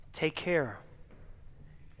Take care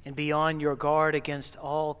and be on your guard against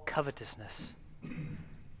all covetousness,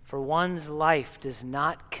 for one's life does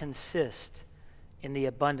not consist in the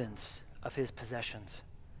abundance of his possessions.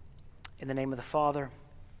 In the name of the Father,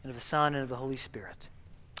 and of the Son, and of the Holy Spirit.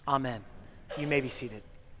 Amen. You may be seated.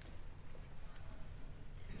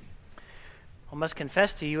 I must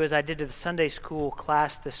confess to you, as I did to the Sunday school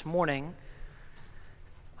class this morning,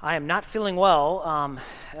 I am not feeling well.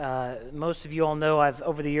 Most of you all know I've,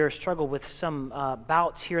 over the years, struggled with some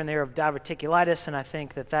bouts here and there of diverticulitis, and I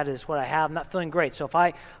think that is what I have. I'm not feeling great. So if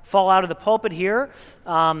I fall out of the pulpit here,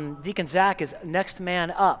 Deacon Zach is next man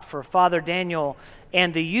up for Father Daniel,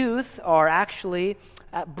 and the youth are actually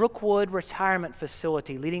at Brookwood Retirement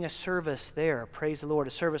Facility, leading a service there. Praise the Lord, a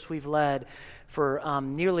service we've led for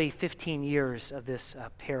nearly 15 years of this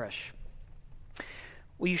parish.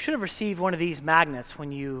 Well, you should have received one of these magnets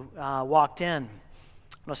when you walked in.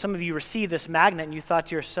 Now, some of you received this magnet and you thought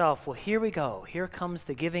to yourself, well, here we go. Here comes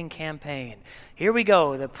the giving campaign. Here we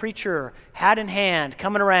go, the preacher, hat in hand,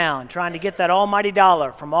 coming around, trying to get that almighty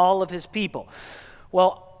dollar from all of his people.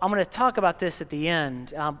 Well, I'm going to talk about this at the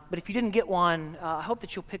end, but if you didn't get one, I hope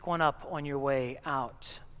that you'll pick one up on your way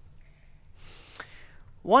out.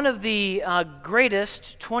 One of the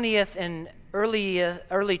greatest 20th and early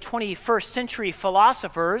 21st century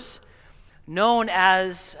philosophers, known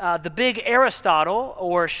as the Big Aristotle,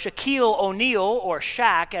 or Shaquille O'Neal, or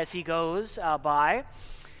Shaq as he goes by,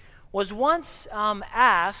 was once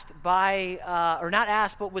asked by, or not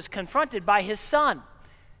asked, but was confronted by his son.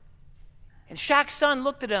 And Shaq's son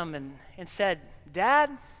looked at him and said, "Dad,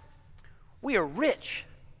 we are rich."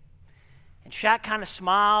 And Shaq kind of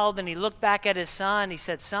smiled and he looked back at his son. He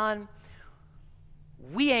said, "Son,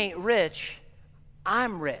 we ain't rich,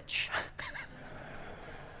 I'm rich."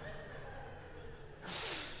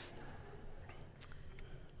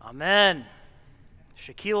 Amen.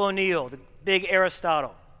 Shaquille O'Neal, the Big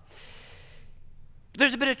Aristotle.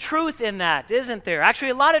 There's a bit of truth in that, isn't there? Actually,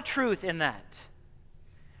 a lot of truth in that.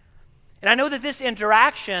 And I know that this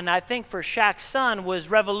interaction, I think for Shaq's son, was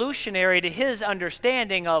revolutionary to his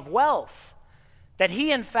understanding of wealth. That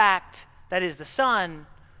he, in fact, that is the son,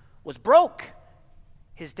 was broke.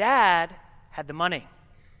 His dad had the money.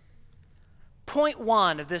 Point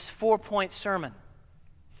one of this 4-point sermon.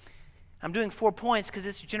 I'm doing 4 points because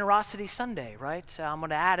it's Generosity Sunday, right? So I'm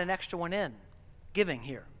going to add an extra one in, giving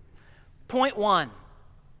here. Point one,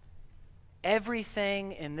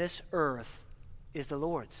 everything in this earth is the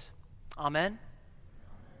Lord's. Amen?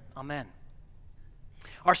 Amen.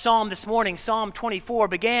 Our psalm this morning, Psalm 24,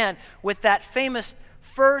 began with that famous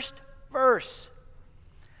first verse.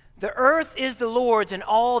 The earth is the Lord's and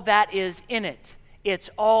all that is in it.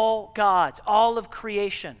 It's all God's, all of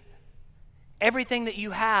creation. Everything that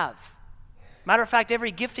you have. Matter of fact,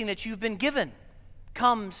 every gifting that you've been given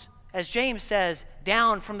comes, as James says,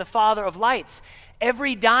 down from the Father of lights.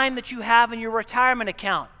 Every dime that you have in your retirement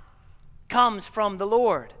account comes from the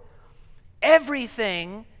Lord.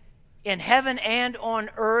 Everything in heaven and on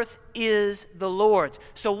earth is the Lord's.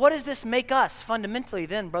 So what does this make us fundamentally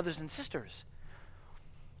then, brothers and sisters?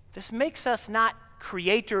 This makes us not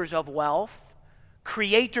creators of wealth,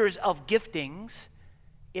 creators of giftings.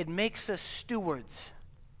 It makes us stewards.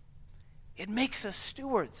 It makes us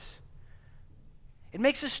stewards. It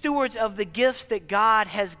makes us stewards of the gifts that God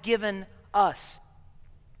has given us.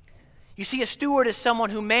 You see, a steward is someone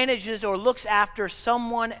who manages or looks after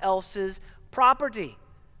someone else's property,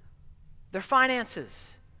 their finances.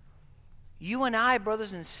 You and I,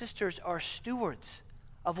 brothers and sisters, are stewards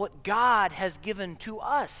of what God has given to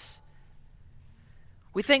us.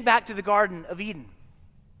 We think back to the Garden of Eden,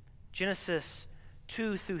 Genesis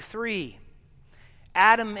 2 through 3.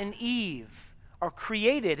 Adam and Eve are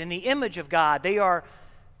created in the image of God.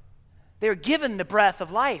 They're given the breath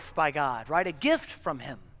of life by God, right? A gift from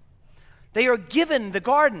Him. They are given the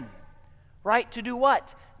garden, right? To do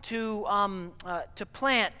what? To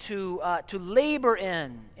plant, to labor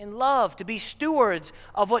in love, to be stewards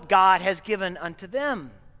of what God has given unto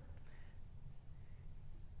them.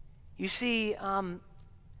 You see,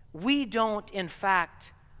 we don't, in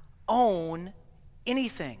fact, own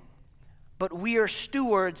anything, but we are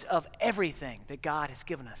stewards of everything that God has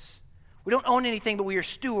given us. We don't own anything, but we are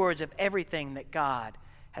stewards of everything that God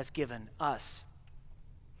has given us.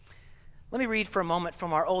 Let me read for a moment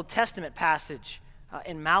from our Old Testament passage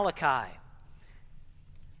in Malachi.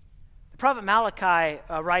 The prophet Malachi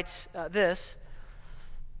writes this.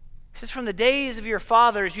 He says, "From the days of your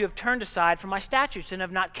fathers you have turned aside from my statutes and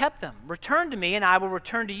have not kept them. Return to me, and I will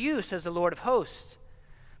return to you, says the Lord of hosts.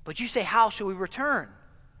 But you say, how shall we return?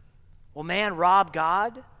 Will man rob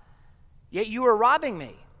God? Yet you are robbing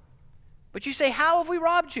me. But you say, how have we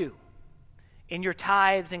robbed you? In your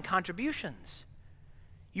tithes and contributions.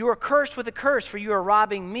 You are cursed with a curse, for you are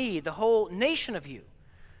robbing me, the whole nation of you.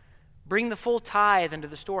 Bring the full tithe into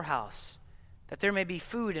the storehouse, that there may be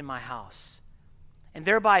food in my house. And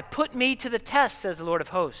thereby put me to the test, says the Lord of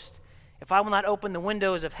hosts, if I will not open the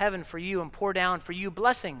windows of heaven for you and pour down for you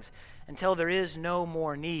blessings until there is no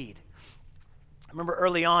more need. I remember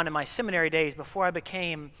early on in my seminary days, before I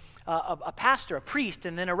became a pastor, a priest,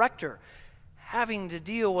 and then a rector, having to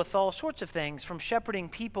deal with all sorts of things, from shepherding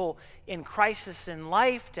people in crisis in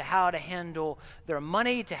life to how to handle their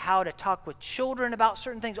money to how to talk with children about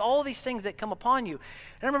certain things, all these things that come upon you.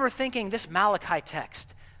 And I remember thinking, this Malachi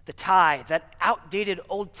text, the tithe, that outdated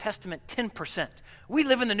Old Testament 10%. We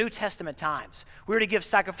live in the New Testament times. We were to give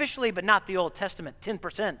sacrificially, but not the Old Testament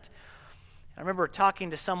 10%. I remember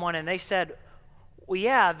talking to someone, and they said, well,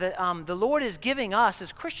 yeah, the Lord is giving us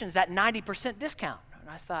as Christians that 90% discount. And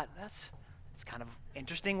I thought, that's kind of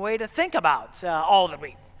interesting way to think about all that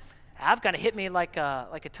we have. Kind of hit me like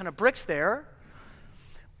a ton of bricks there.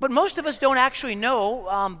 But most of us don't actually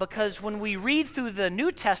know, because when we read through the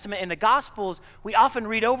New Testament and the Gospels, we often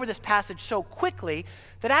read over this passage so quickly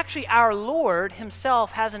that actually our Lord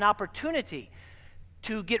himself has an opportunity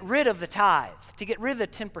to get rid of the tithe, to get rid of the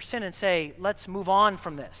 10% and say, let's move on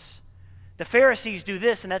from this. The Pharisees do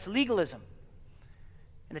this, and that's legalism.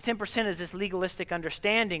 And the 10% is this legalistic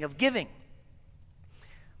understanding of giving.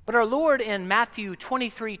 But our Lord in Matthew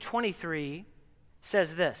 23:23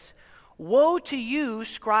 says this, woe to you,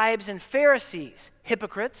 scribes and Pharisees,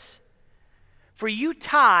 hypocrites, for you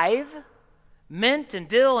tithe mint and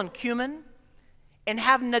dill and cumin, and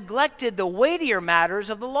have neglected the weightier matters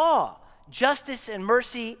of the law, justice and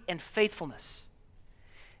mercy and faithfulness.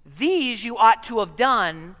 These you ought to have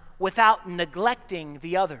done without neglecting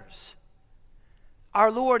the others.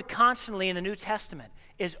 Our Lord constantly in the New Testament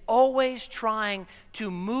is always trying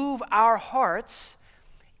to move our hearts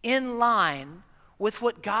in line with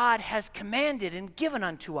what God has commanded and given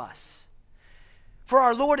unto us. For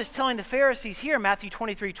our Lord is telling the Pharisees here, Matthew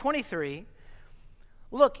 23:23,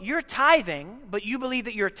 look, you're tithing, but you believe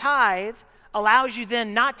that your tithe allows you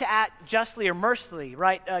then not to act justly or mercifully,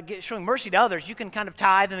 right? Showing mercy to others. You can kind of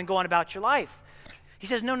tithe and then go on about your life. He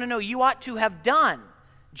says, no, you ought to have done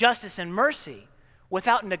justice and mercy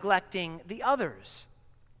without neglecting the others.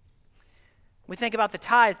 We think about the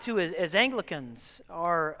tithe, too, as Anglicans.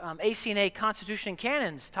 Our ACNA Constitution and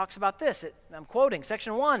Canons talks about this. I'm quoting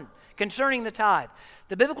Section 1, concerning the tithe.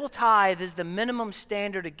 The biblical tithe is the minimum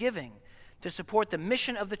standard of giving to support the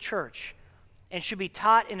mission of the church and should be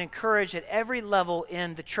taught and encouraged at every level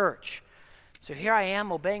in the church. So here I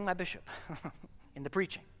am obeying my bishop in the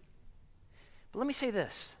preaching. But let me say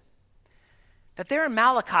this, that there in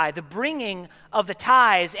Malachi, the bringing of the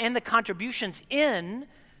tithes and the contributions in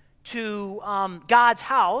to God's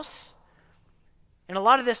house, and a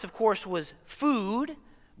lot of this, of course, was food,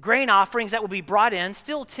 grain offerings that would be brought in,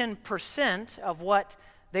 still 10% of what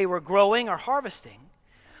they were growing or harvesting.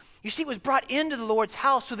 You see, it was brought into the Lord's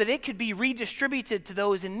house so that it could be redistributed to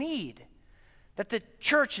those in need. That the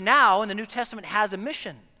church now in the New Testament has a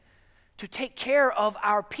mission to take care of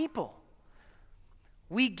our people.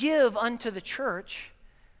 We give unto the church,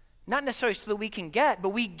 not necessarily so that we can get, but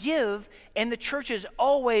we give, and the church is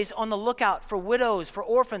always on the lookout for widows, for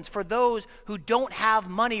orphans, for those who don't have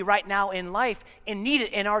money right now in life and need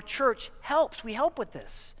it, and our church helps. We help with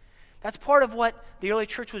this. That's part of what the early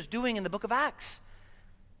church was doing in the book of Acts.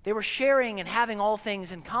 They were sharing and having all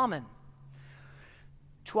things in common.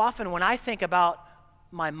 Too often when I think about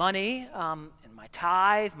my money and my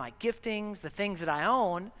tithe, my giftings, the things that I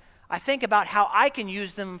own, I think about how I can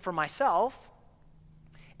use them for myself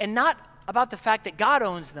and not about the fact that God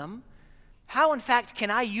owns them. How, in fact, can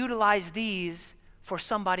I utilize these for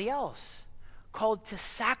somebody else? Called to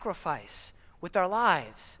sacrifice with our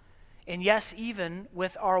lives, and yes, even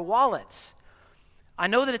with our wallets. I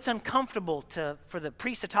know that it's uncomfortable for the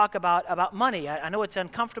priest to talk about money. I know it's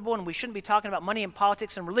uncomfortable, and we shouldn't be talking about money and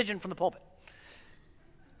politics and religion from the pulpit.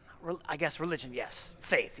 I guess religion, yes.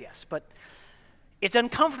 Faith, yes. But it's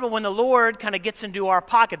uncomfortable when the Lord kind of gets into our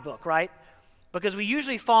pocketbook, right? Because we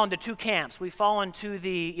usually fall into two camps. We fall into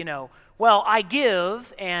the, well, I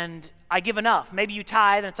give and I give enough. Maybe you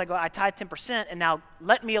tithe, and it's like, I tithe 10%, and now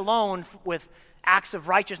let me alone with acts of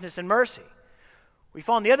righteousness and mercy. We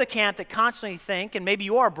fall in the other camp that constantly think, and maybe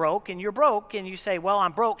you are broke, and you're broke, and you say, well,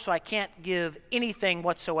 I'm broke, so I can't give anything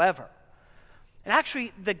whatsoever. And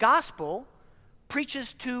actually, the gospel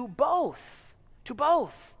preaches to both, to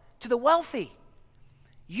the wealthy.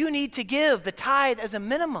 You need to give the tithe as a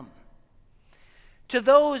minimum. To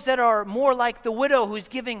those that are more like the widow who's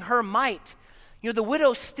giving her mite, The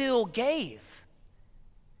widow still gave.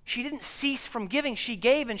 She didn't cease from giving. She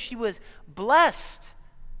gave, and she was blessed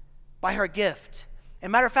by her gift. As a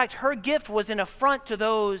matter of fact, her gift was an affront to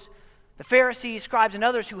those, the Pharisees, scribes, and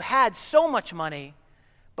others who had so much money,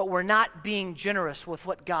 but were not being generous with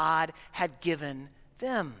what God had given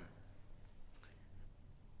them.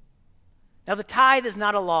 Now, the tithe is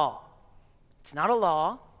not a law. It's not a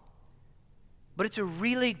law, but it's a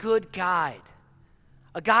really good guide.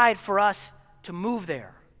 A guide for us to move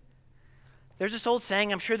there. There's this old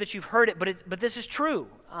saying, I'm sure that you've heard it, but this is true.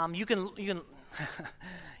 You can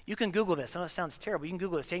you can Google this. I know it sounds terrible. You can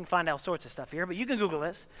Google this. You can find all sorts of stuff here, but you can Google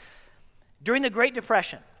this. During the Great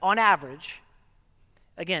Depression, on average,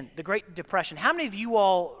 again, the Great Depression, how many of you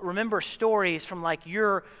all remember stories from like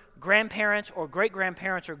your grandparents or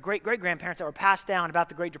great-grandparents or great-great-grandparents that were passed down about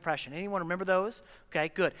the Great Depression? Anyone remember those?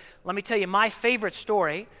 Okay, good. Let me tell you my favorite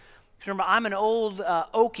story. Remember, I'm an old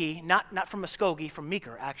Okie, not from Muskogee, from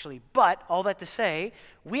Meeker, actually. But all that to say,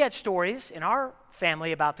 we had stories in our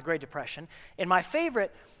family about the Great Depression. And my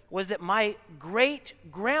favorite was that my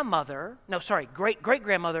great-grandmother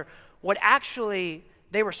would actually,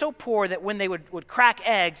 they were so poor that when they would crack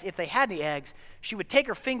eggs, if they had any eggs, she would take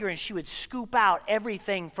her finger and she would scoop out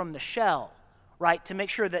everything from the shell, right, to make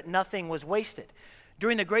sure that nothing was wasted.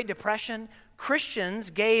 During the Great Depression, Christians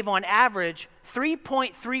gave on average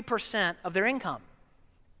 3.3% of their income.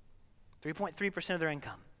 3.3% of their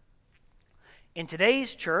income. In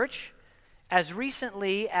today's church, as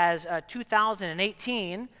recently as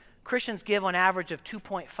 2018, Christians give on average of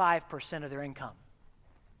 2.5% of their income.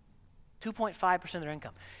 2.5% of their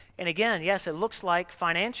income. And again, yes, it looks like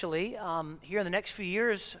financially, here in the next few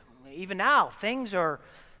years, even now, things are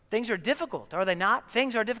difficult, are they not?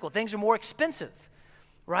 Things are difficult. Things are more expensive,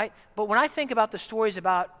 right? But when I think about the stories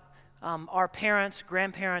about our parents,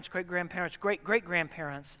 grandparents, great-grandparents,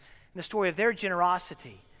 great-great-grandparents, and the story of their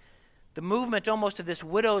generosity, the movement almost of this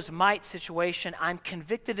widow's mite situation, I'm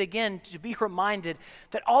convicted again to be reminded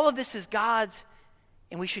that all of this is God's,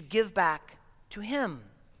 and we should give back to Him.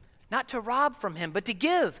 Not to rob from Him, but to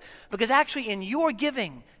give. Because actually in your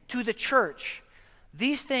giving to the church,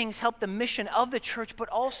 these things help the mission of the church, but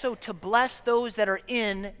also to bless those that are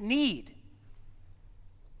in need.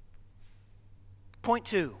 Point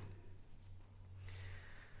 2.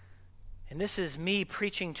 And this is me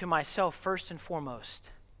preaching to myself first and foremost.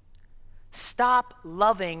 Stop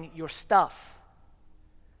loving your stuff.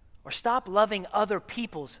 Or stop loving other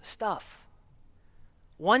people's stuff.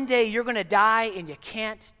 One day you're going to die and you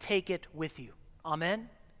can't take it with you. Amen?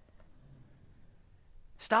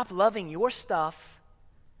 Stop loving your stuff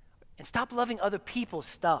and stop loving other people's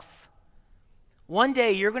stuff. One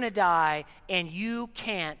day you're going to die and you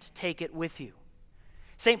can't take it with you.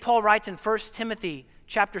 St. Paul writes in 1 Timothy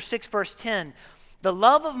chapter 6, verse 10, the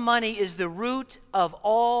love of money is the root of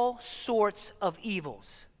all sorts of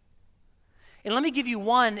evils. And let me give you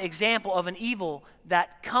one example of an evil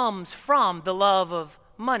that comes from the love of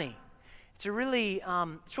money. It's a really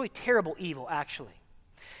terrible evil, actually.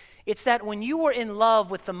 It's that when you are in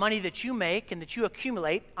love with the money that you make and that you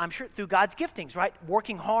accumulate, I'm sure through God's giftings, right?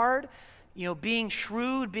 Working hard, being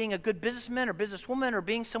shrewd, being a good businessman or businesswoman or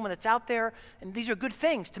being someone that's out there. And these are good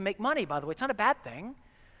things to make money, by the way. It's not a bad thing.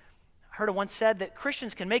 I heard it once said that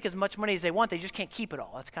Christians can make as much money as they want. They just can't keep it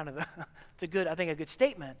all. That's kind of it's a good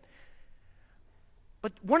statement.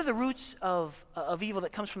 But one of the roots of evil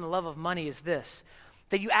that comes from the love of money is this,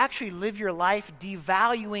 that you actually live your life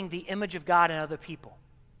devaluing the image of God in other people.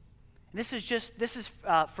 And this is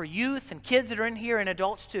for youth and kids that are in here and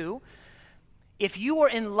adults too. If you are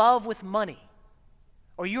in love with money,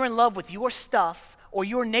 or you're in love with your stuff, or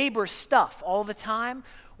your neighbor's stuff all the time,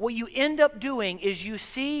 what you end up doing is you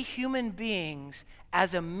see human beings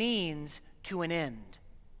as a means to an end.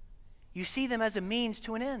 You see them as a means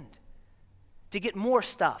to an end. To get more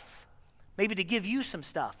stuff, maybe to give you some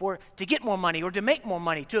stuff, or to get more money, or to make more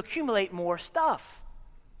money, to accumulate more stuff.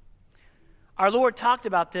 Our Lord talked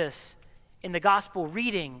about this in the gospel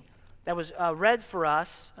reading that was read for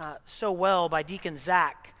us so well by Deacon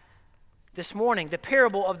Zach this morning, the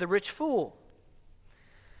parable of the rich fool.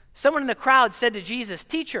 Someone in the crowd said to Jesus,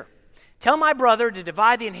 "Teacher, tell my brother to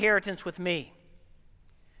divide the inheritance with me."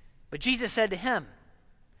 But Jesus said to him,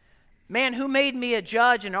 "Man, who made me a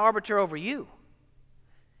judge and arbiter over you?"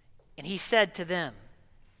 And he said to them,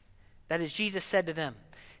 that is, Jesus said to them,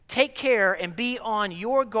 "Take care and be on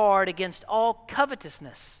your guard against all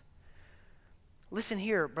covetousness." Listen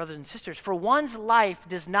here, brothers and sisters, for one's life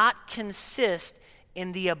does not consist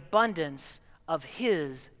in the abundance of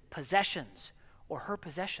his possessions or her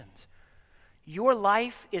possessions. Your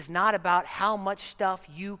life is not about how much stuff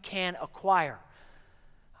you can acquire.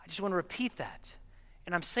 just want to repeat that.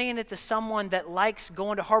 And I'm saying it to someone that likes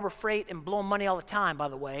going to Harbor Freight and blowing money all the time, by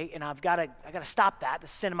the way, and I got to stop that.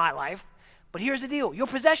 That's the sin of my life. But here's the deal. Your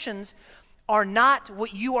possessions are not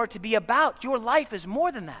what you are to be about. Your life is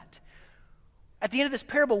more than that. At the end of this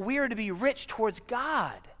parable, we are to be rich towards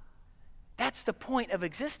God. That's the point of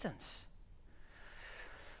existence.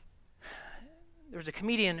 There was a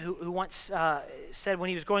comedian who once said when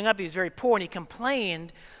he was growing up, he was very poor, and he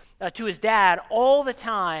complained to his dad all the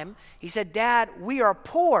time. He said, "Dad, we are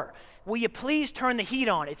poor. Will you please turn the heat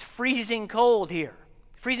on? It's freezing cold here."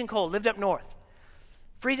 Freezing cold, lived up north.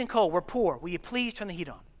 Freezing cold, we're poor. Will you please turn the heat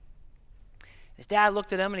on? His dad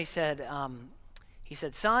looked at him and he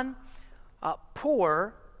said, "Son,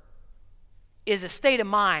 poor is a state of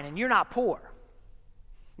mind, and you're not poor.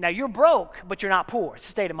 Now, you're broke, but you're not poor. It's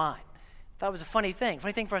a state of mind." I thought it was a funny thing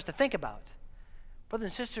for us to think about. Brothers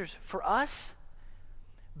and sisters, for us,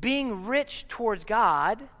 being rich towards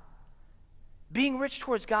God,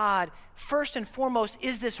 first and foremost,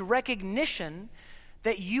 is this recognition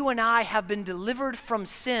that you and I have been delivered from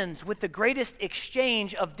sins with the greatest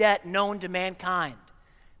exchange of debt known to mankind,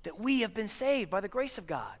 that we have been saved by the grace of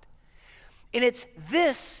God. And it's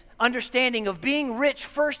this understanding of being rich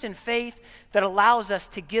first in faith that allows us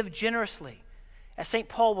to give generously. As St.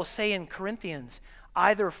 Paul will say in Corinthians,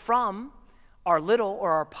 either from our little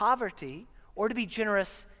or our poverty, or to be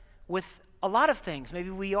generous with a lot of things. Maybe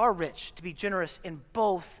we are rich, to be generous in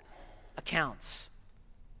both accounts.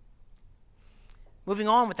 Moving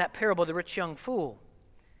on with that parable, the rich young fool.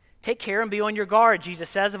 Take care and be on your guard, Jesus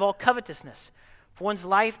says, of all covetousness, for one's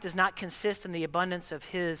life does not consist in the abundance of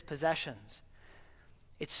his possessions.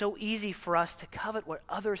 It's so easy for us to covet what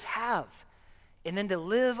others have and then to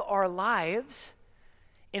live our lives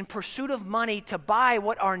in pursuit of money to buy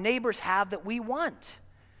what our neighbors have that we want.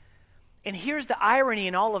 And here's the irony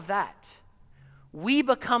in all of that. We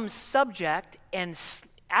become subject and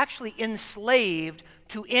actually enslaved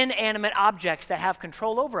to inanimate objects that have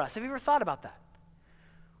control over us. Have you ever thought about that?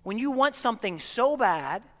 When you want something so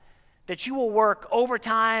bad that you will work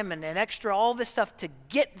overtime and extra, all this stuff to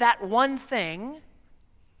get that one thing,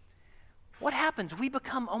 what happens? We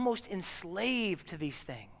become almost enslaved to these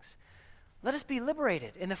things. Let us be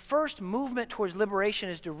liberated. And the first movement towards liberation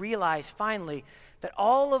is to realize finally that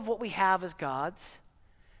all of what we have is God's.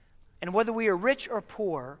 And whether we are rich or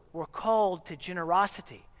poor, we're called to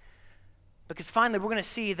generosity. Because finally, we're going to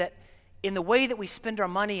see that in the way that we spend our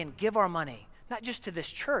money and give our money, not just to this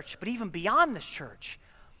church, but even beyond this church,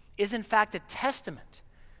 is in fact a testament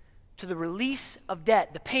to the release of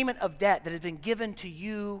debt, the payment of debt that has been given to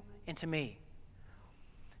you and to me.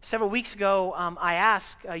 Several weeks ago, I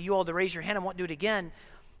asked you all to raise your hand. I won't do it again.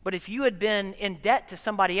 But if you had been in debt to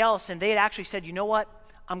somebody else and they had actually said, "You know what?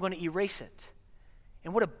 I'm going to erase it."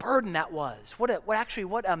 And what a burden that was. What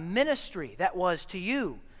a ministry that was to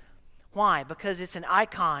you. Why? Because it's an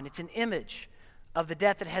icon, it's an image of the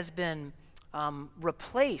debt that has been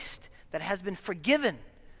replaced, that has been forgiven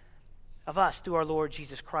of us through our Lord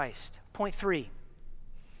Jesus Christ. Point 3,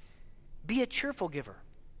 be a cheerful giver.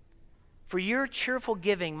 For your cheerful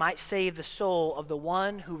giving might save the soul of the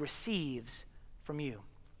one who receives from you.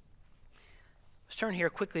 Let's turn here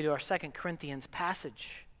quickly to our 2 Corinthians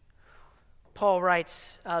passage. Paul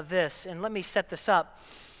writes this, and let me set this up.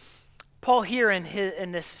 Paul here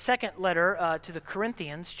in this second letter to the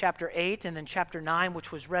Corinthians, chapter 8 and then chapter 9,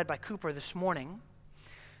 which was read by Cooper this morning,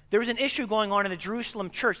 there was an issue going on in the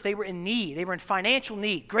Jerusalem church. They were in need. They were in financial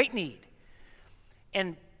need, great need.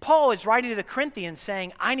 And Paul is writing to the Corinthians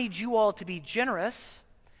saying, I need you all to be generous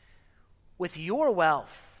with your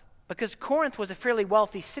wealth. Because Corinth was a fairly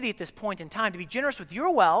wealthy city at this point in time. To be generous with your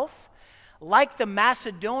wealth, like the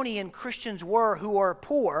Macedonian Christians were who are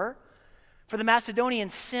poor, for the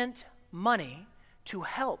Macedonians sent money to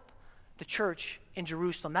help the church in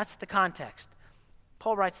Jerusalem. That's the context.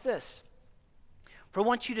 Paul writes this, for I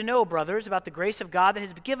want you to know, brothers, about the grace of God that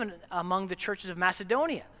has been given among the churches of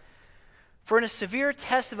Macedonia. For in a severe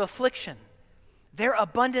test of affliction, their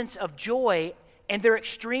abundance of joy and their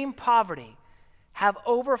extreme poverty have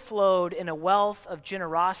overflowed in a wealth of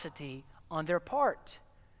generosity on their part.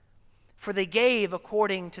 For they gave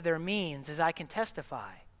according to their means, as I can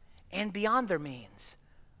testify, and beyond their means,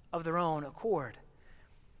 of their own accord.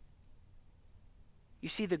 You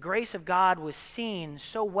see, the grace of God was seen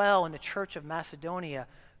so well in the church of Macedonia,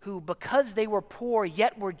 who, because they were poor,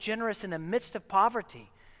 yet were generous in the midst of poverty,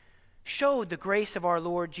 showed the grace of our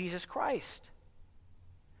Lord Jesus Christ.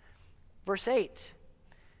 Verse 8,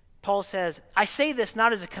 Paul says, I say this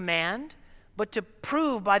not as a command, but to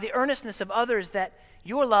prove by the earnestness of others that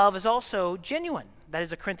your love is also genuine. That is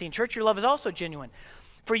the Corinthian church, your love is also genuine.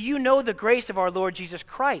 For you know the grace of our Lord Jesus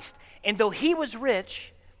Christ, and though he was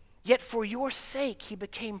rich, yet for your sake he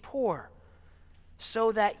became poor,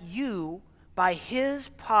 so that you, by his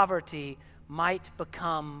poverty, might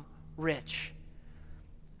become rich.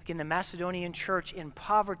 Again, the Macedonian church in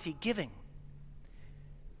poverty giving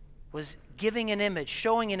was giving an image,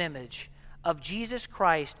 showing an image of Jesus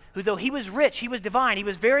Christ, who though he was rich, he was divine, he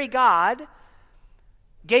was very God,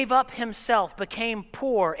 gave up himself, became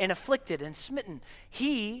poor and afflicted and smitten.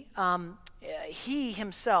 He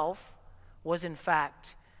himself was in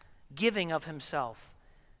fact giving of himself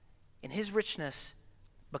in his richness,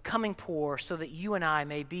 becoming poor so that you and I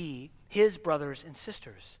may be his brothers and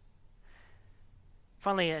sisters.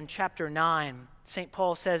 Finally, in chapter 9, St.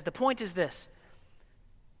 Paul says, the point is this: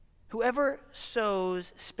 whoever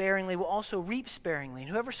sows sparingly will also reap sparingly, and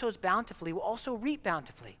whoever sows bountifully will also reap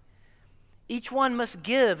bountifully. Each one must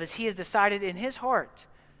give as he has decided in his heart,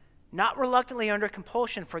 not reluctantly under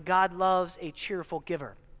compulsion, for God loves a cheerful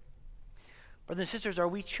giver. Brothers and sisters, are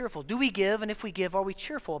we cheerful? Do we give? And if we give, are we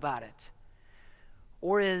cheerful about it?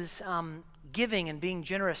 Or is giving and being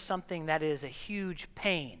generous something that is a huge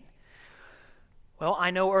pain? Well,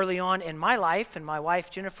 I know early on in my life, and my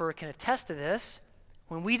wife Jennifer can attest to this,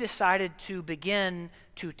 when we decided to begin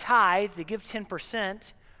to tithe, to give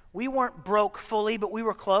 10%, we weren't broke fully, but we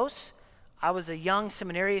were close. I was a young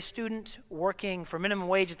seminary student working for minimum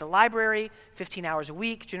wage at the library, 15 hours a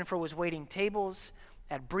week. Jennifer was waiting tables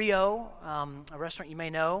at Brio, a restaurant you may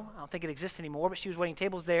know. I don't think it exists anymore, but she was waiting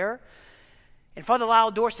tables there. And Father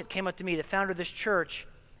Lyle Dorset came up to me, the founder of this church,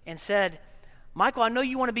 and said, Michael, I know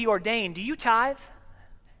you want to be ordained. Do you tithe?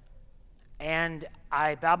 And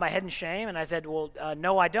I bowed my head in shame, and I said, well,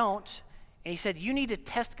 no, I don't. And he said, you need to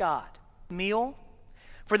test God. Meal.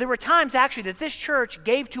 For there were times, actually, that this church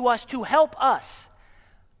gave to us to help us,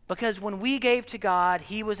 because when we gave to God,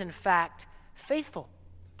 he was, in fact, faithful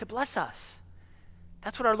to bless us.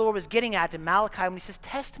 That's what our Lord was getting at in Malachi when he says,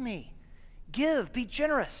 test me. Give, be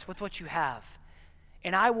generous with what you have,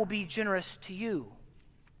 and I will be generous to you.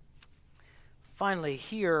 Finally,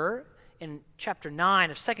 here in chapter 9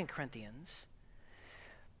 of 2 Corinthians,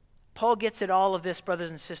 Paul gets at all of this, brothers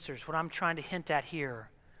and sisters, what I'm trying to hint at here,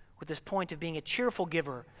 with this point of being a cheerful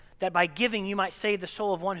giver, that by giving you might save the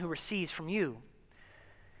soul of one who receives from you.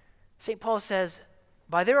 St. Paul says,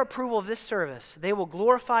 by their approval of this service, they will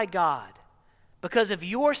glorify God because of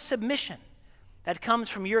your submission that comes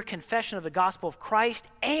from your confession of the gospel of Christ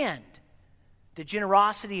and the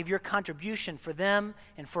generosity of your contribution for them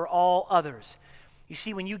and for all others. You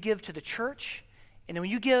see, when you give to the church, and then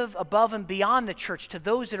when you give above and beyond the church to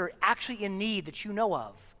those that are actually in need that you know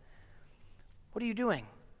of, what are you doing?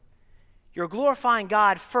 You're glorifying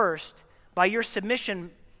God first by your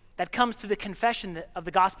submission that comes through the confession of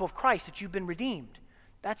the gospel of Christ, that you've been redeemed.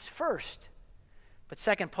 That's first. But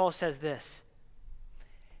second, Paul says this,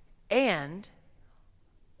 and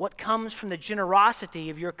what comes from the generosity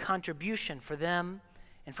of your contribution for them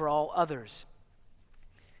and for all others.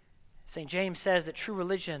 St. James says that true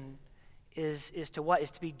religion is to what?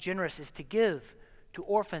 Is to be generous, is to give to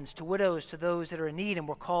orphans, to widows, to those that are in need, and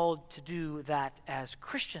we're called to do that as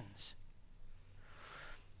Christians.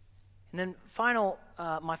 And then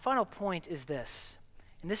my final point is this,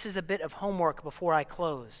 and this is a bit of homework before I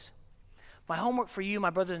close. My homework for you, my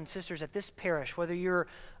brothers and sisters at this parish, whether you're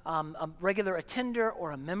a regular attender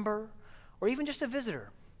or a member or even just a visitor,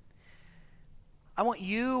 I want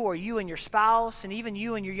you or you and your spouse and even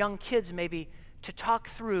you and your young kids maybe to talk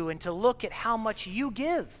through and to look at how much you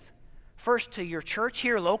give, first to your church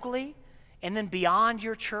here locally and then beyond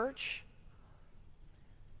your church.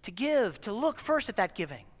 To give, to look first at that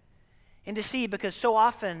giving and to see, because so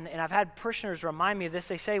often, and I've had parishioners remind me of this,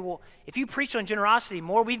 they say, well, if you preach on generosity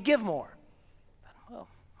more, we'd give more. Well,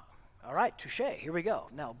 all right, touche, here we go.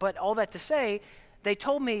 No, but all that to say, they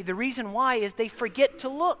told me the reason why is they forget to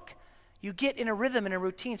look. You get in a rhythm and a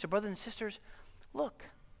routine. So brothers and sisters, look.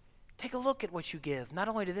 Take a look at what you give, not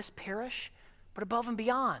only to this parish, but above and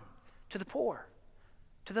beyond, to the poor,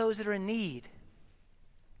 to those that are in need.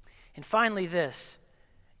 And finally this,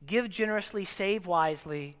 give generously, save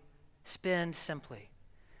wisely, spend simply.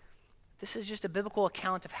 This is just a biblical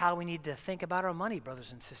account of how we need to think about our money,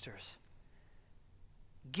 brothers and sisters.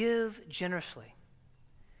 Give generously.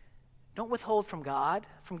 Don't withhold from God,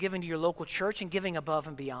 from giving to your local church and giving above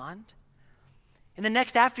and beyond. And then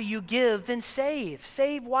next, after you give, then save.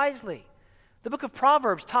 Save wisely. The book of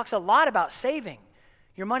Proverbs talks a lot about saving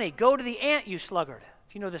your money. Go to the ant, you sluggard,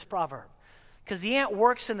 if you know this proverb. Because the ant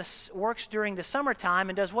works during the summertime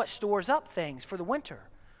and does what? Stores up things for the winter.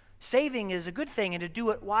 Saving is a good thing, and to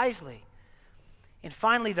do it wisely. And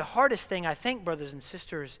finally, the hardest thing, I think, brothers and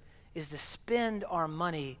sisters, is to spend our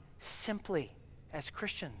money simply as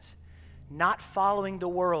Christians, not following the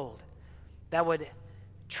world that would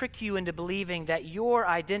trick you into believing that your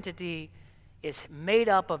identity is made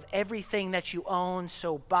up of everything that you own,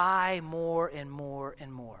 so buy more and more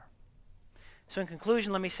and more. So in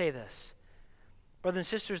conclusion, let me say this. Brothers and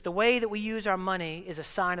sisters, the way that we use our money is a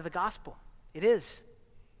sign of the gospel. It is.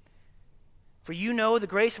 For you know the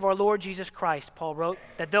grace of our Lord Jesus Christ, Paul wrote,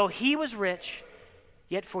 that though he was rich,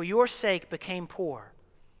 yet for your sake became poor,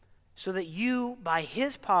 so that you by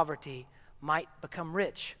his poverty might become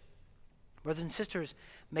rich. Brothers and sisters,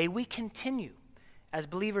 may we continue as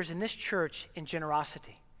believers in this church in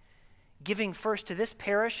generosity, giving first to this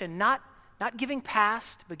parish and not giving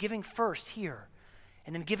past, but giving first here,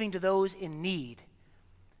 and then giving to those in need,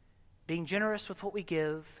 being generous with what we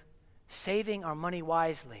give, saving our money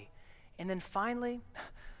wisely, and then finally,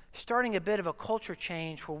 starting a bit of a culture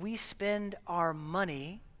change where we spend our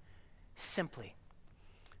money simply.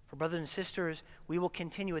 For brothers and sisters, we will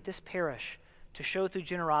continue at this parish to show through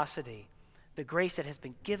generosity the grace that has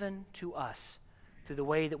been given to us through the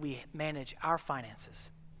way that we manage our finances.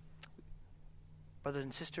 Brothers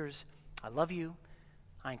and sisters, I love you.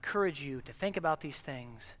 I encourage you to think about these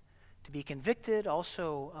things, to be convicted,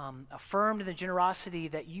 also affirmed in the generosity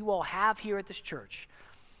that you all have here at this church.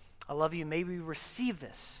 I love you. May we receive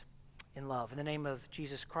this in love. In the name of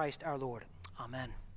Jesus Christ our Lord. Amen.